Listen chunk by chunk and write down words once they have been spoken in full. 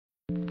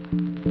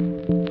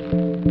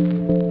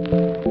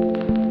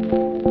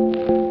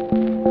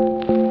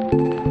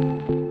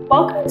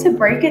Welcome to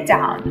Break It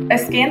Down, a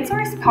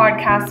ScanSource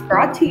podcast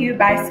brought to you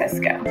by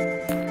Cisco.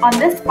 On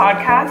this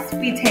podcast,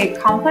 we take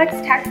complex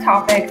tech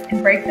topics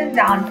and break them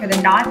down for the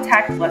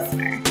non-tech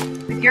listener,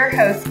 with your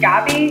hosts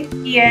Gabby,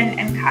 Ian,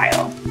 and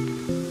Kyle.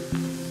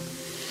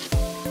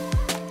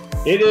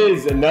 It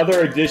is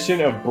another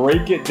edition of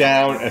Break It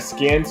Down, a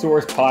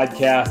ScanSource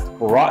podcast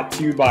brought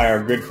to you by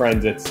our good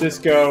friends at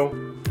Cisco.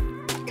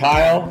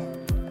 Kyle,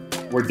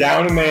 we're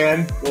down a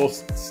man, little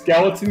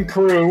skeleton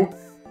crew,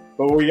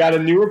 but we got a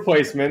new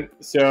replacement.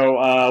 So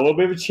a little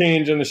bit of a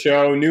change on the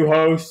show. New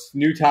host,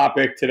 new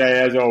topic today,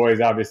 as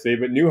always, obviously.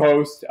 But new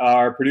host,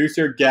 our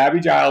producer, Gabby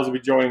Giles, will be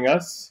joining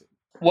us.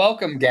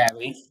 Welcome,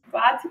 Gabby.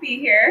 Glad to be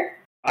here.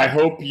 I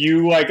hope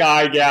you, like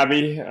I,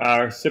 Gabby,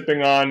 are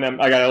sipping on,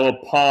 I got a little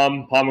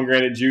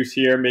pomegranate juice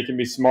here, making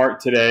me smart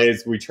today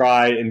as we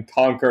try and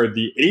conquer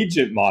the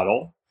agent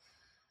model.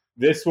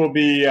 This will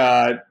be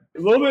a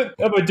little bit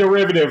of a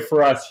derivative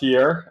for us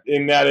here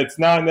in that it's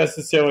not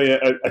necessarily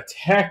a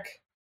tech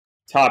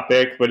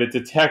topic, but it's a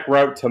tech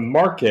route to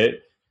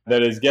market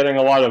that is getting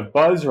a lot of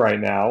buzz right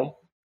now.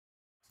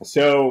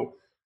 So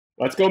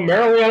let's go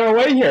merrily on our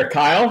way here.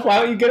 Kyle, why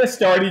don't you get us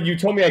started? You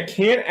told me I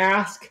can't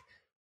ask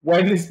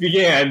when this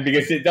began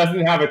because it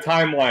doesn't have a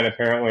timeline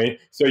apparently.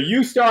 So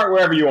you start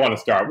wherever you want to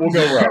start. We'll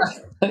go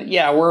rogue.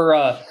 Yeah,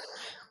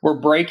 we're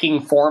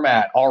breaking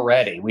format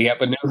already. We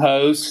have a new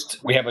host.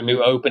 We have a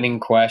new opening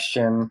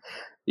question.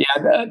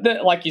 Yeah,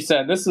 like you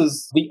said, this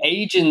is the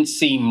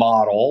agency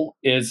model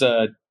is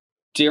a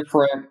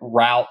different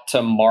route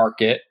to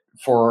market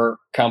for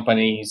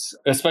companies,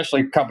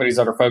 especially companies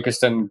that are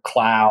focused in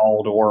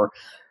cloud or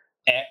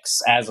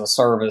X as a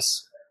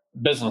service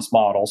business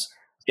models.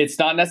 It's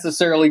not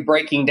necessarily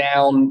breaking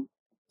down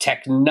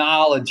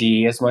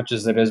technology as much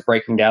as it is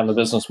breaking down the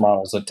business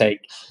models that take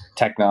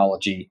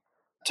technology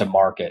to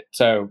market.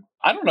 So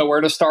I don't know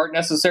where to start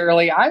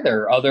necessarily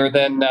either, other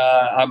than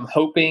I'm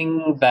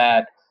hoping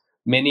that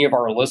many of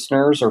our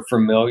listeners are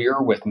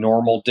familiar with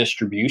normal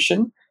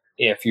distribution.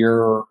 If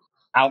you're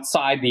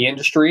outside the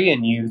industry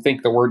and you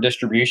think the word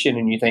distribution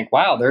and you think,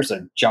 wow, there's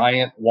a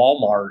giant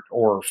Walmart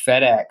or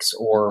FedEx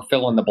or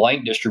fill in the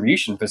blank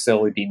distribution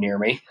facility near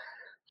me.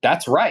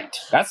 That's right.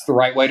 That's the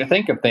right way to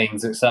think of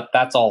things, except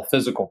that's all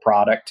physical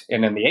product.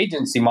 And in the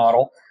agency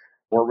model,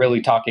 we're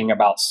really talking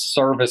about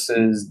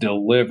services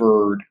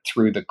delivered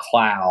through the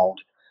cloud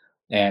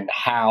and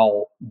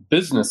how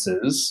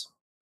businesses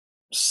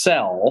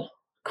sell,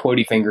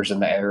 quotey fingers in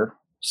the air,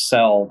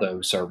 sell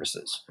those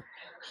services.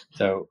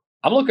 So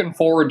I'm looking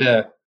forward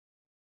to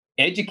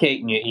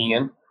educating you,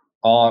 Ian,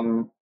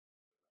 on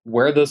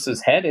where this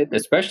is headed,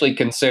 especially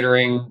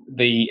considering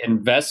the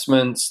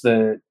investments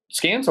that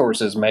ScanSource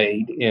has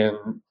made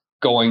in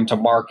going to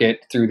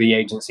market through the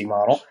agency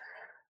model.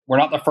 We're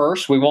not the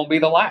first. We won't be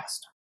the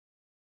last.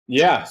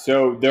 Yeah,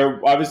 so there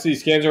obviously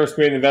ScanSource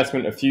made an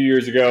investment a few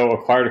years ago,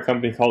 acquired a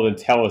company called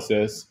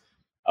Intelisys.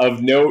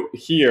 Of note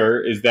here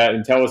is that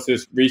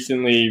Intelisys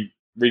recently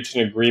reached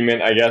an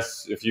agreement, I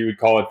guess, if you would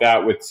call it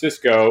that, with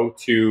Cisco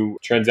to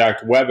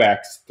transact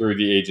WebEx through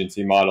the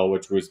agency model,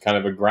 which was kind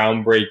of a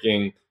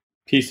groundbreaking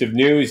piece of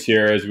news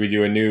here as we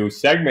do a new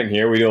segment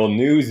here. We do a little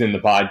news in the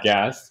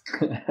podcast.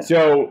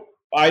 So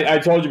I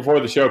told you before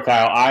the show,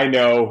 Kyle, I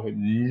know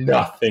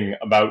nothing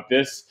about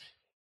this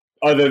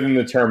other than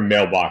the term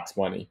mailbox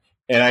money.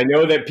 And I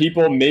know that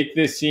people make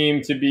this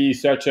seem to be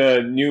such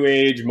a new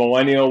age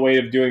millennial way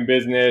of doing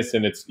business.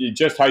 And it's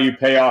just how you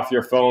pay off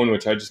your phone,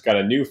 which I just got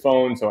a new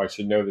phone, so I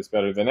should know this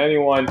better than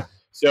anyone.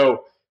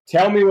 So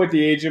tell me what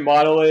the agent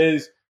model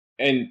is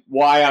and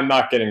why I'm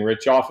not getting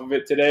rich off of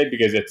it today,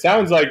 because it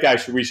sounds like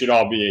we should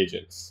all be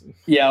agents.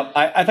 Yeah,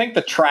 I think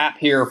the trap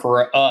here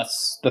for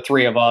us, the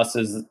three of us,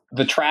 is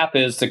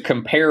to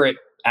compare it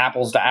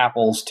apples to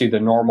apples to the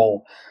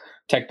normal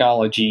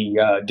technology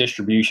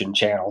distribution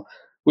channel,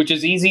 which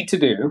is easy to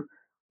do.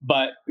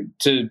 But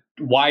to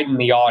widen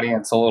the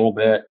audience a little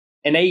bit,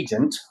 an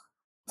agent,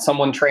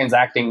 someone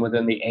transacting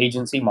within the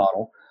agency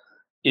model,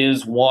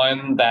 is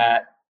one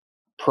that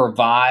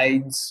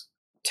provides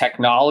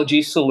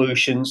technology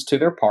solutions to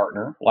their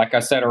partner, like I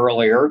said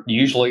earlier,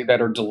 usually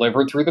that are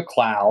delivered through the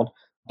cloud,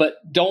 but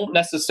don't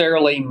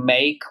necessarily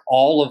make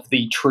all of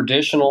the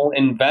traditional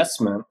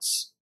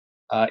investments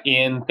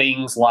in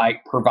things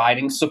like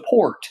providing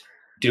support,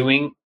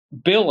 doing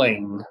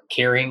billing,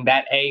 carrying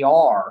that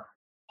AR,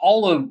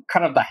 all of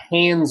kind of the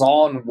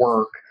hands-on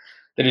work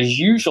that is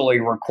usually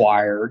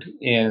required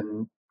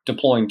in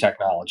deploying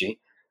technology.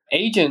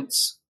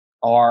 Agents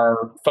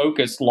are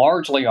focused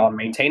largely on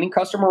maintaining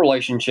customer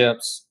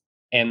relationships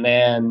and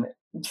then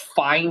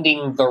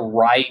finding the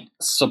right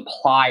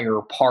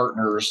supplier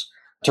partners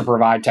to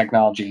provide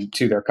technology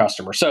to their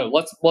customers. So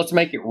let's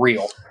make it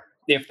real.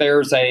 If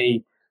there's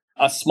a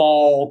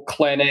small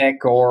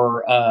clinic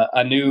or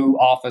a new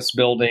office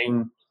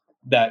building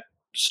that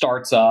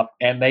starts up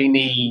and they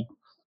need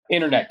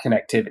internet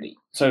connectivity,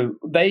 so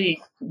they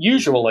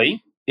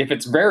usually, if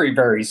it's very,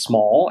 very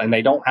small and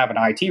they don't have an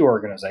IT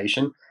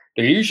organization,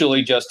 they're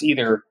usually just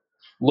either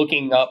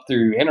looking up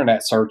through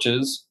internet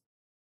searches,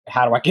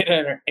 how do I get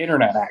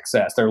internet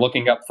access? They're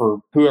looking up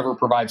for whoever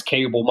provides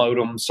cable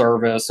modem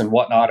service and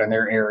whatnot in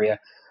their area.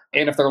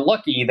 And if they're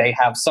lucky, they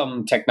have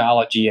some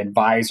technology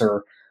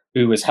advisor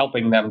who is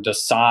helping them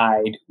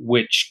decide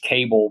which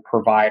cable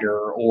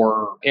provider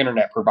or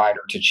internet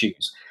provider to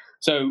choose.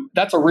 So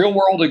that's a real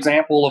world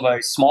example of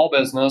a small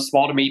business,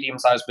 small to medium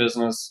sized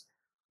business,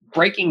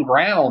 breaking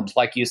ground,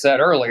 like you said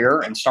earlier,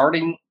 and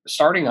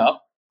starting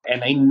up,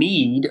 and they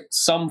need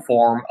some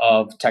form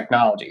of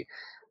technology.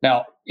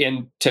 Now,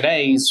 in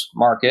today's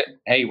market,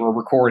 hey, we're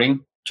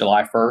recording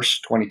July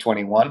 1st,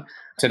 2021.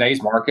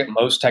 Today's market,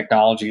 most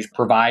technologies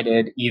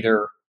provided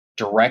either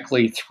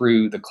directly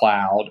through the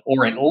cloud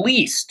or at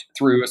least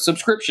through a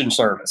subscription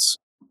service.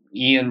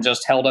 Ian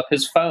just held up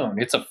his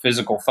phone. It's a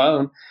physical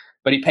phone,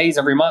 but he pays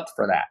every month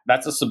for that.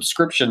 That's a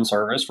subscription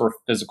service for a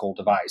physical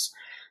device.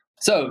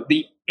 So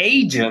the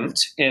agent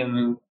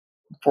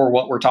for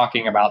what we're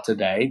talking about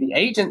today, the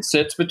agent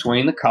sits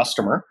between the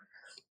customer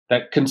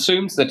that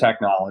consumes the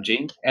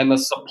technology and the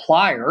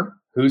supplier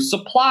who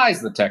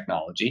supplies the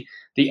technology.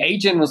 The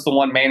agent is the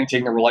one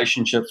managing the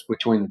relationships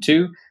between the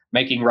two,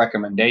 making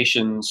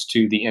recommendations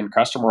to the end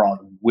customer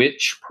on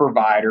which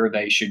provider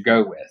they should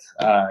go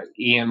with.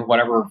 Ian,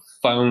 whatever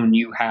phone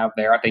you have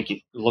there, I think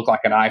you look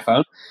like an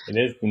iPhone. It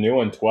is the new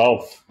one,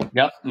 12.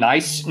 Yep,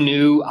 nice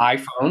new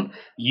iPhone.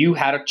 You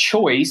had a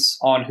choice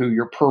on who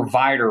your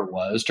provider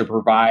was to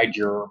provide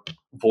your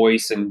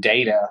voice and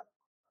data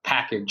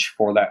package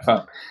for that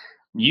phone.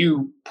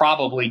 You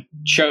probably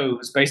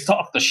chose based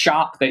off the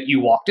shop that you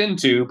walked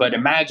into, but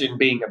imagine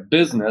being a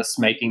business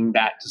making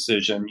that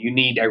decision. You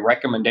need a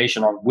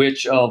recommendation on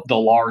which of the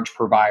large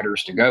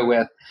providers to go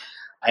with.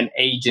 An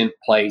agent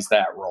plays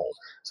that role.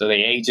 So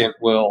the agent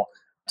will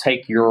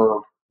take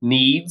your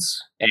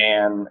needs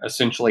and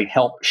essentially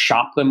help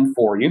shop them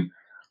for you.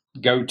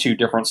 Go to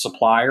different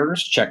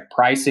suppliers, check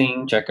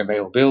pricing, check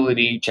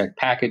availability, check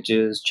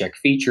packages, check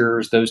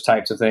features, those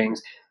types of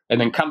things, and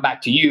then come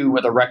back to you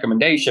with a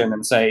recommendation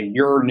and say,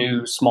 your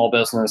new small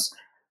business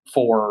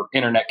for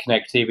internet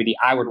connectivity,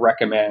 I would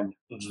recommend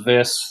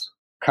this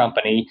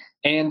company.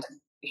 And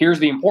here's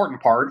the important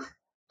part.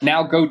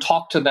 Now go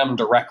talk to them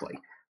directly.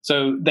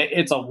 So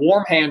it's a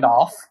warm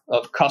handoff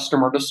of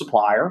customer to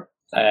supplier,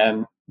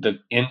 and the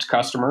end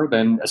customer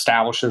then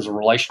establishes a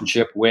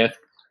relationship with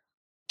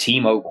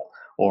T-Mobile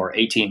or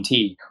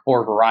AT&T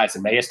or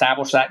Verizon. They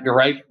establish that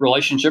direct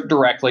relationship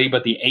directly,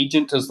 but the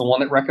agent is the one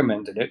that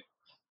recommended it.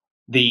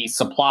 The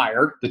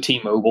supplier, the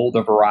T-Mobile,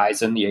 the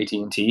Verizon, the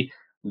AT&T,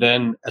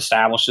 then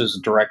establishes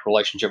a direct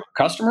relationship with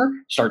the customer,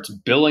 starts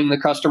billing the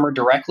customer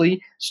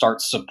directly,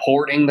 starts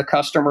supporting the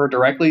customer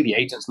directly. The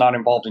agent's not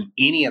involved in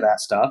any of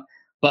that stuff.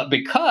 But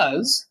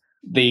because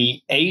the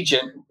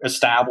agent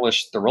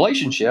established the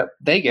relationship,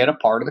 they get a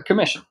part of the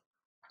commission.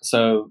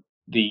 So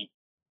the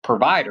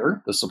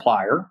provider, the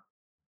supplier,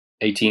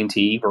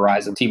 AT&T,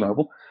 Verizon,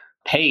 T-Mobile,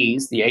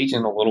 pays the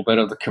agent a little bit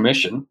of the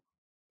commission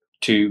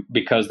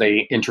because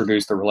they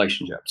introduced the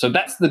relationship. So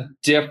that's the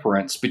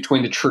difference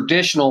between the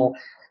traditional,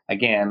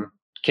 again,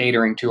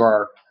 catering to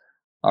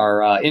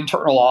our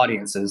internal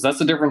audiences. That's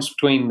the difference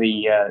between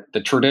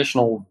the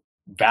traditional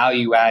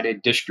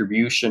value-added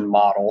distribution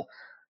model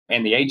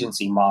and the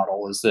agency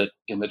model, is that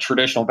in the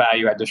traditional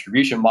value-added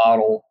distribution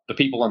model, the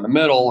people in the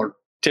middle are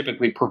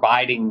typically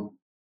providing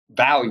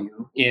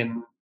value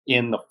in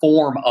the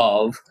form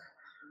of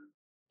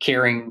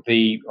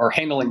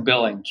handling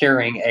billing,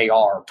 carrying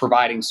AR,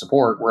 providing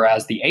support,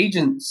 whereas the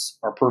agents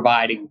are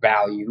providing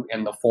value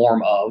in the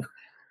form of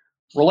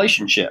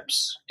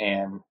relationships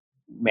and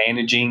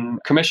managing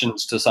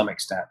commissions to some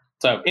extent.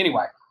 So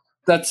anyway,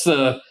 that's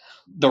the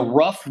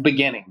rough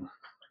beginning,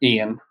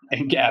 Ian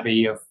and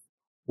Gabby, of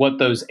what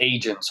those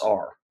agents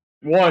are.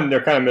 One,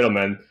 they're kind of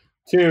middlemen.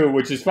 Two,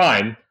 which is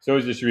fine, so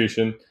is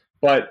distribution.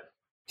 But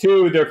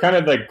two, they're kind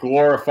of like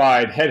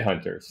glorified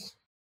headhunters.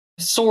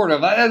 Sort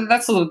of.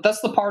 That's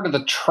the part of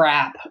the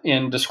trap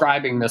in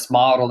describing this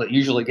model that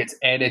usually gets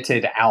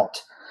edited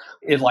out.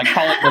 Is like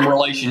calling them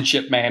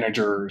relationship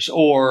managers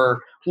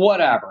or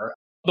whatever.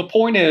 The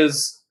point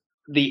is,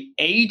 the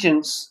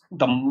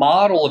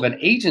model of an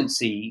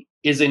agency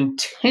is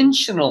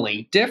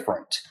intentionally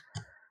different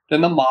than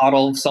the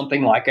model of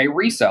something like a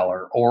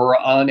reseller or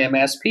an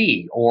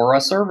MSP or a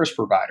service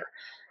provider.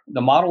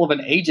 The model of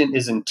an agent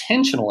is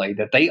intentionally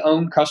that they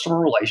own customer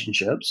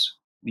relationships.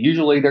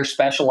 Usually they're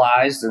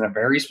specialized in a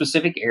very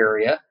specific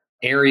area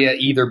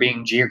either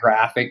being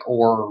geographic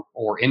or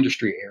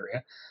industry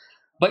area.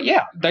 But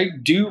yeah,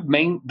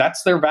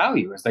 that's their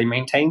value, is they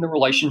maintain the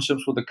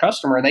relationships with the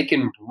customer, and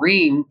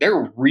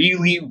they're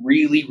really,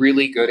 really,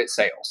 really good at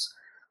sales.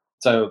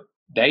 So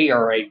they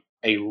are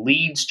a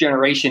leads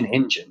generation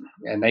engine,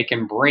 and they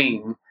can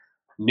bring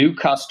new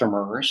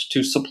customers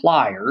to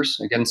suppliers.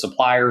 Again,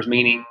 suppliers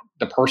meaning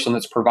the person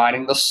that's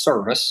providing the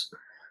service.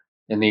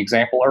 In the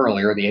example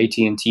earlier, the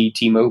AT&T,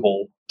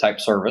 T-Mobile type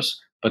service,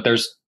 but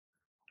there's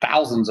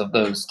thousands of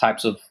those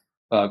types of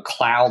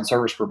cloud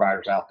service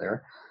providers out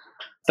there.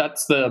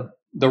 That's the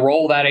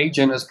role that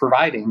agent is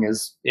providing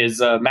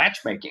is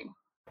matchmaking.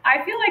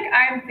 I feel like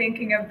I'm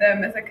thinking of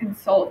them as a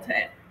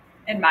consultant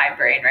in my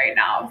brain right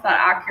now. Is that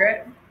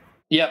accurate?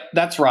 Yep,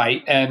 that's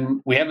right.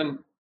 And we haven't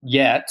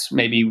yet,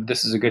 maybe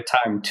this is a good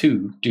time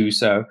to do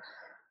so.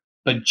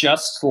 But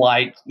just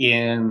like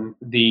in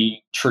the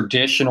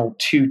traditional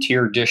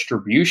two-tier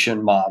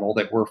distribution model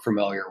that we're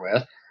familiar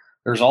with,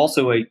 there's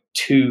also a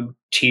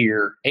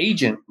two-tier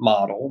agent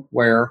model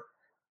where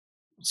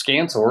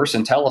ScanSource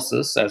and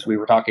Telesis, as we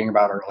were talking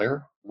about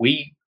earlier,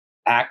 we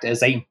act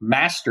as a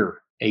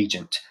master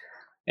agent.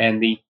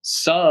 And the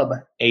sub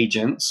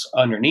agents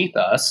underneath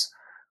us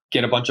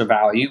get a bunch of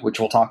value, which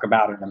we'll talk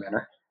about in a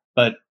minute.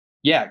 But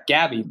yeah,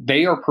 Gabby,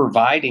 they are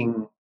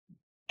providing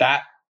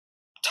that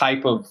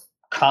type of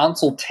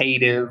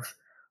consultative,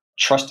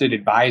 trusted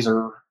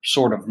advisor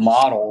sort of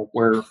model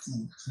where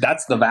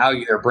that's the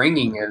value they're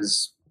bringing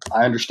is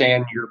I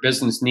understand your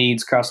business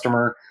needs,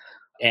 customer,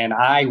 and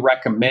I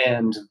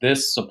recommend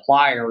this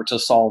supplier to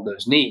solve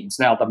those needs.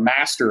 Now, the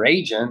master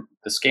agent,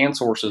 the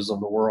ScanSources of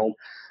the world,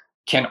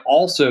 can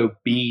also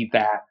be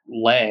that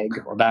leg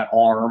or that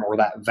arm or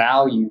that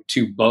value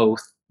to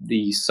both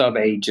the sub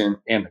agent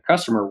and the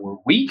customer, where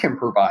we can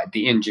provide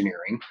the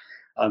engineering,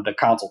 the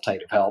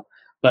consultative help.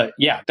 But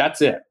yeah,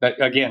 that's it.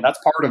 But again, that's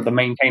part of the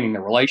maintaining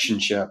the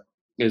relationship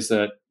is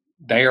that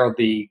they are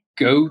the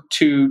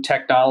go-to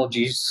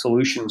technology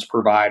solutions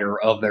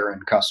provider of their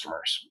end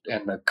customers.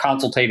 And the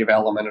consultative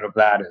element of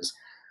that is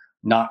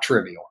not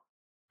trivial.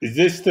 Is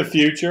this the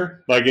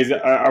future? Like,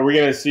 are we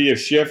going to see a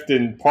shift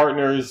in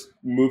partners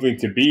moving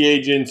to be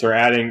agents or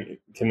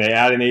can they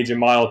add an agent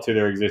model to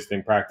their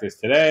existing practice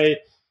today?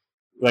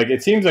 Like,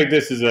 it seems like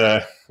this is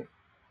a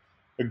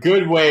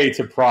good way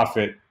to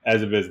profit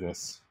as a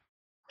business.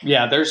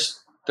 Yeah,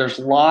 there's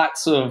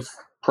lots of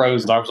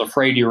pros. I was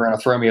afraid you were going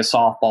to throw me a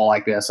softball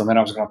like this, and then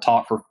I was going to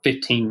talk for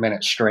 15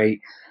 minutes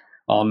straight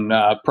on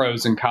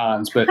pros and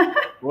cons. But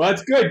well,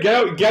 that's good.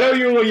 Get out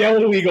your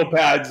yellow legal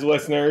pads,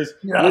 listeners.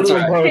 Yeah, that's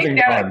right. Pros and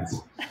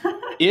cons.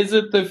 Is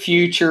it the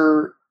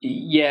future?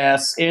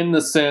 Yes, in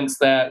the sense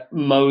that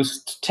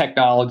most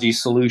technology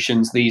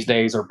solutions these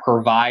days are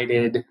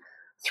provided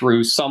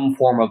through some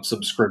form of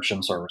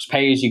subscription service.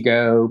 Pay as you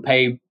go,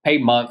 pay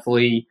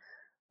monthly.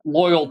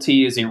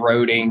 Loyalty is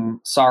eroding.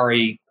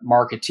 Sorry,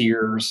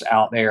 marketeers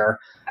out there.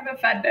 I'm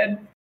offended.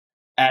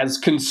 As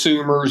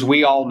consumers,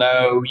 we all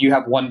know you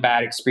have one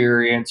bad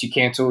experience, you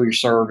cancel your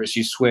service,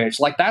 you switch.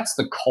 Like, that's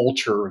the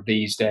culture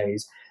these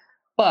days.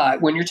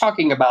 But when you're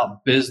talking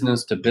about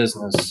business to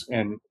business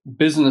and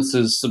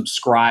businesses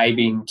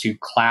subscribing to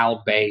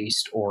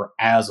cloud-based or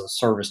as a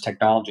service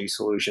technology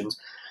solutions,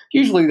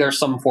 usually there's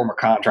some form of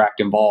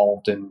contract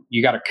involved, and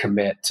you got to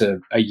commit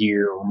to a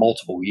year or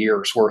multiple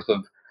years worth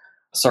of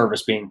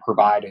service being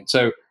provided.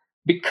 So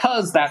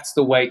because that's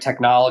the way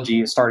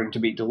technology is starting to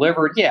be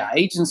delivered, yeah,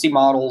 agency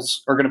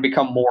models are going to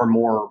become more and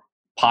more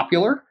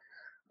popular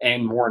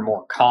and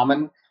more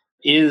common.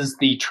 Is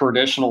the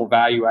traditional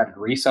value-added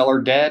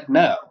reseller dead?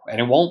 No,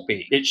 and it won't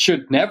be. It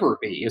should never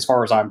be, as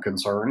far as I'm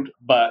concerned.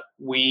 But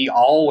we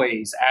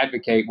always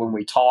advocate when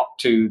we talk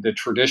to the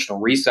traditional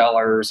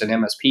resellers and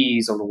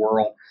MSPs of the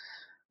world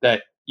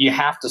that you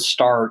have to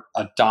start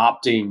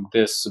adopting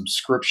this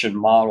subscription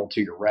model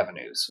to your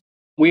revenues.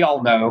 We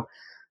all know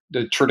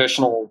the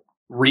traditional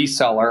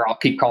reseller, I'll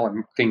keep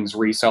calling things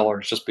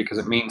resellers just because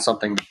it means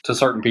something to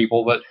certain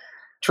people, but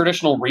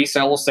traditional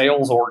resale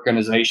sales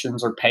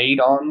organizations are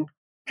paid on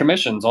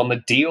commissions on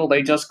the deal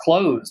they just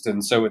closed.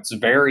 And so it's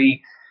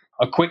very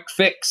a quick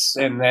fix.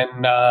 And then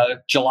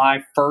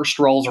July 1st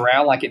rolls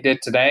around like it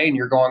did today, and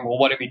you're going, well,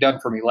 what have you done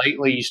for me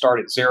lately? You start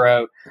at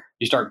zero,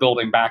 you start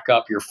building back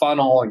up your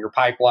funnel and your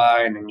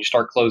pipeline, and you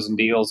start closing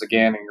deals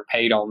again, and you're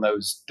paid on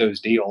those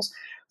deals.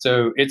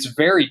 So it's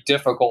very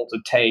difficult to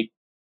take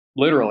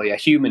literally a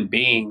human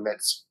being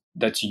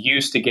that's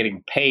used to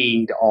getting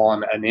paid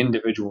on an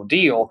individual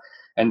deal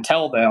and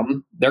tell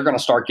them they're going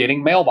to start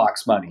getting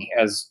mailbox money,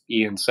 as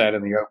Ian said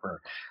in the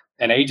opener.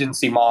 An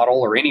agency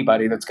model or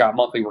anybody that's got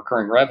monthly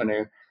recurring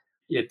revenue,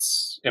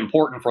 it's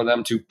important for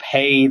them to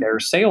pay their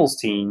sales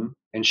team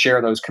and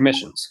share those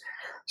commissions.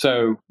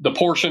 So the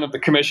portion of the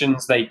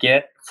commissions they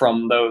get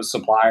from those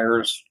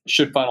suppliers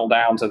should funnel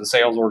down to the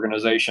sales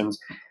organizations.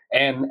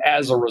 And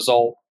as a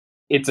result,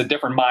 it's a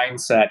different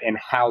mindset in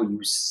how you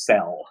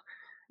sell.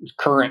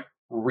 Current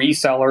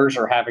resellers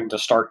are having to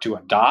start to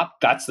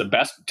adopt. That's the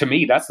best, to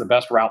me, that's the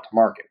best route to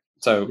market.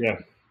 So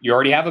you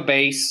already have a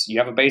base, you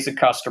have a base of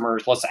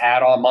customers. Let's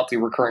add on monthly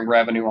recurring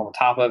revenue on the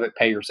top of it,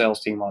 pay your sales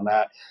team on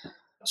that.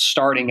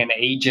 Starting an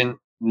agent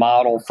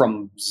model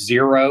from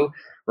zero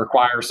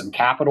requires some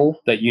capital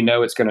that you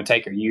know it's going to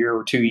take a year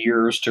or 2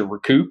 years to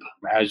recoup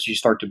as you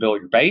start to build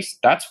your base.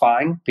 That's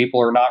fine.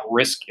 People are not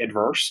risk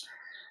adverse,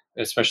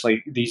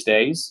 especially these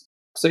days.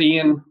 So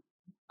Ian,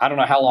 I don't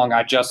know how long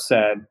I just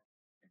said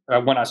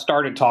when I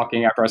started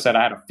talking after I said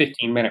I had a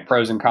 15-minute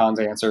pros and cons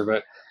answer,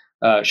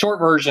 but short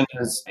version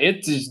is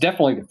it is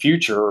definitely the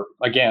future.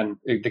 Again,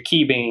 the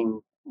key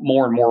being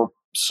more and more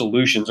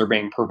solutions are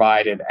being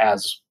provided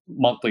as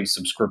monthly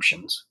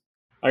subscriptions.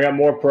 I got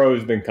more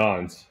pros than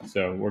cons,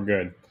 so we're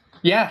good.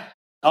 Yeah,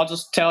 I'll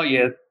just tell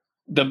you,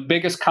 The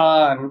biggest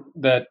con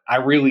that I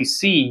really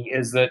see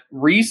is that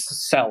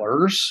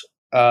resellers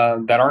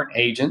that aren't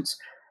agents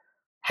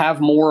have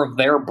more of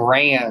their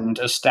brand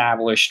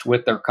established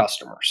with their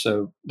customers.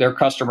 So their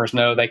customers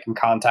know they can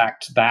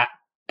contact that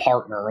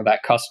partner or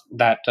that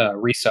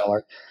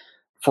reseller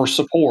for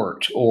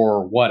support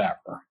or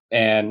whatever.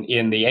 And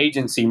in the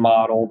agency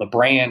model, the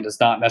brand is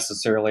not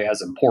necessarily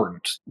as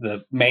important.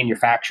 The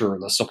manufacturer,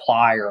 the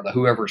supplier, the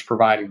whoever's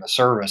providing the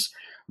service,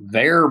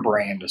 their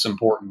brand is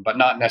important, but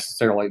not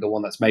necessarily the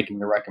one that's making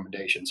the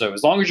recommendation. So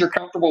as long as you're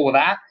comfortable with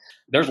that,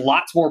 there's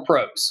lots more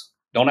pros.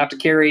 Don't have to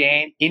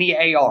carry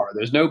any AR.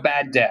 There's no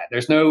bad debt.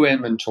 There's no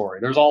inventory.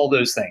 There's all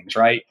those things,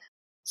 right?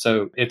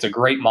 So it's a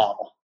great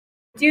model.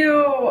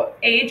 Do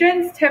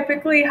agents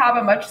typically have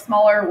a much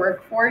smaller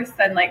workforce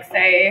than, like,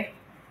 say,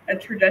 a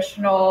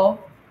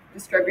traditional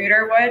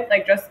distributor would,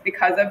 like, just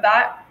because of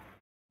that?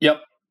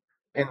 Yep.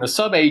 In the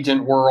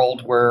sub-agent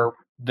world where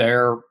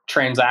they're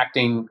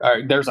transacting,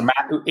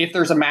 if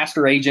there's a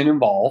master agent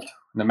involved,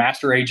 the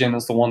master agent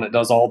is the one that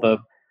does all the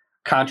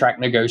contract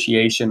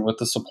negotiation with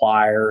the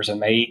suppliers,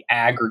 and they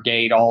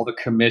aggregate all the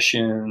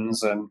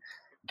commissions, and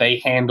they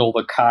handle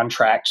the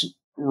contract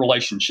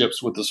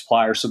relationships with the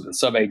suppliers so that the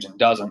sub-agent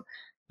doesn't,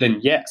 then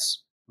yes,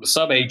 the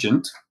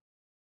sub-agent,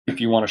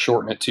 if you want to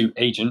shorten it to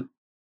agent,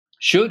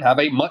 should have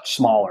a much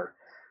smaller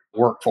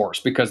workforce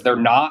because they're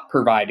not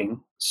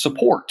providing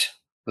support.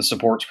 The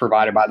support's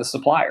provided by the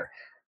supplier.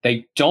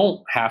 They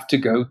don't have to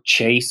go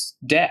chase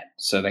debt.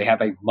 So they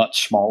have a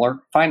much smaller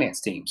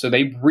finance team. So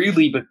they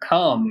really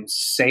become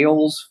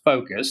sales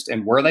focused,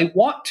 and where they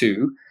want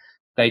to,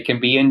 they can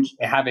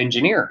have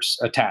engineers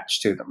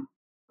attached to them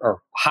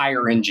or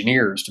hire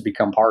engineers to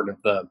become part of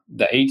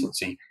the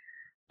agency.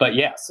 But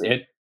yes,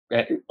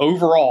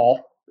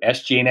 overall,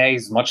 SG&A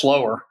is much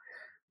lower,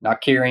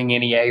 not carrying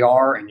any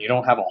AR, and you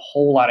don't have a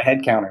whole lot of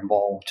headcount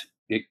involved.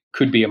 It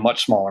could be a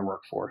much smaller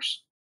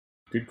workforce.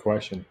 Good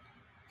question.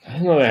 I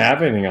don't know that I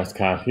have anything else,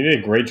 Kyle. You did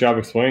a great job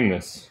explaining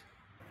this.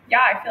 Yeah,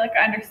 I feel like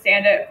I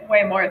understand it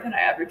way more than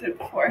I ever did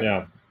before.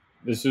 Yeah.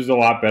 This is a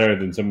lot better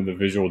than some of the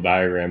visual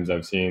diagrams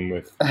I've seen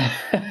with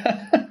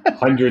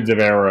hundreds of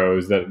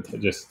arrows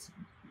that just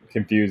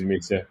confuse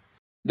me. So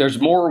there's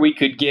more we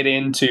could get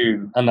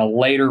into on a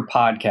later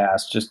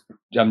podcast.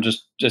 I'm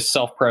just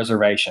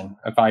self-preservation.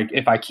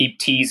 If I keep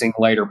teasing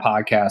later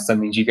podcasts, that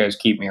means you guys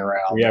keep me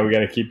around. Yeah, we got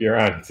to keep you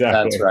around.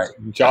 Exactly. That's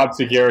right. Job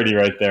security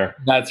right there.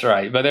 That's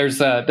right. But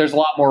there's a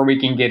lot more we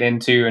can get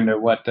into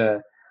what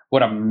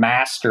a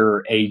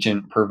master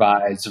agent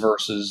provides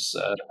versus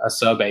a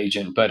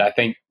sub-agent. But I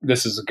think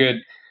this is a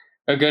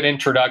good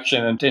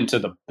introduction into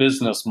the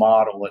business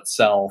model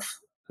itself,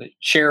 the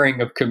sharing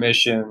of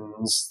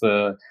commissions,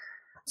 the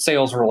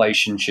sales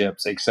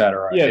relationships,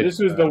 etc. Yeah, this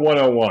was the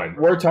 101.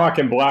 We're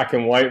talking black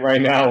and white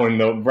right now, and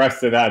the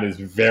rest of that is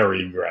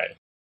very gray.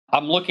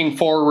 I'm looking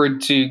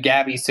forward to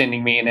Gabby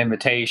sending me an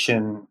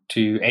invitation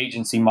to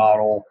Agency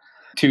Model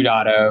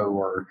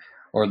 2.0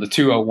 or the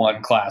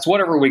 201 class,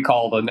 whatever we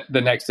call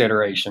the next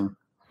iteration.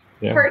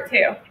 Yeah.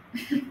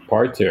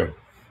 Part 2.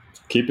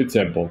 Keep it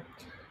simple.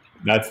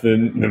 That's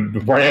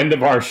the brand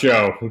of our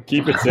show.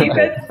 Keep it simple.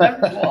 Keep it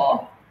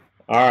simple.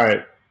 All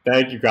right.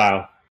 Thank you,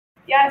 Kyle.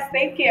 Yes,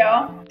 thank you.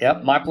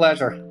 Yep, my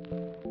pleasure.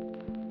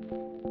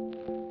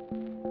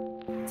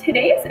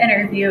 Today's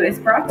interview is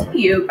brought to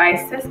you by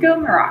Cisco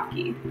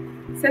Meraki.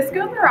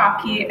 Cisco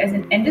Meraki is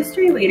an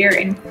industry leader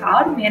in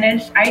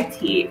cloud-managed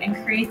IT and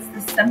creates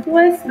the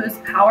simplest,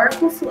 most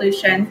powerful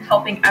solutions,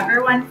 helping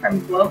everyone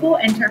from global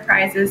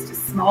enterprises to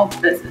small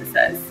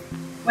businesses.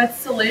 With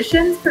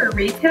solutions for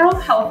retail,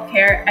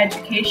 healthcare,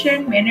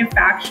 education,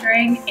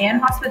 manufacturing,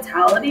 and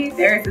hospitality,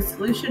 there is a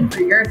solution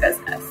for your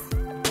business.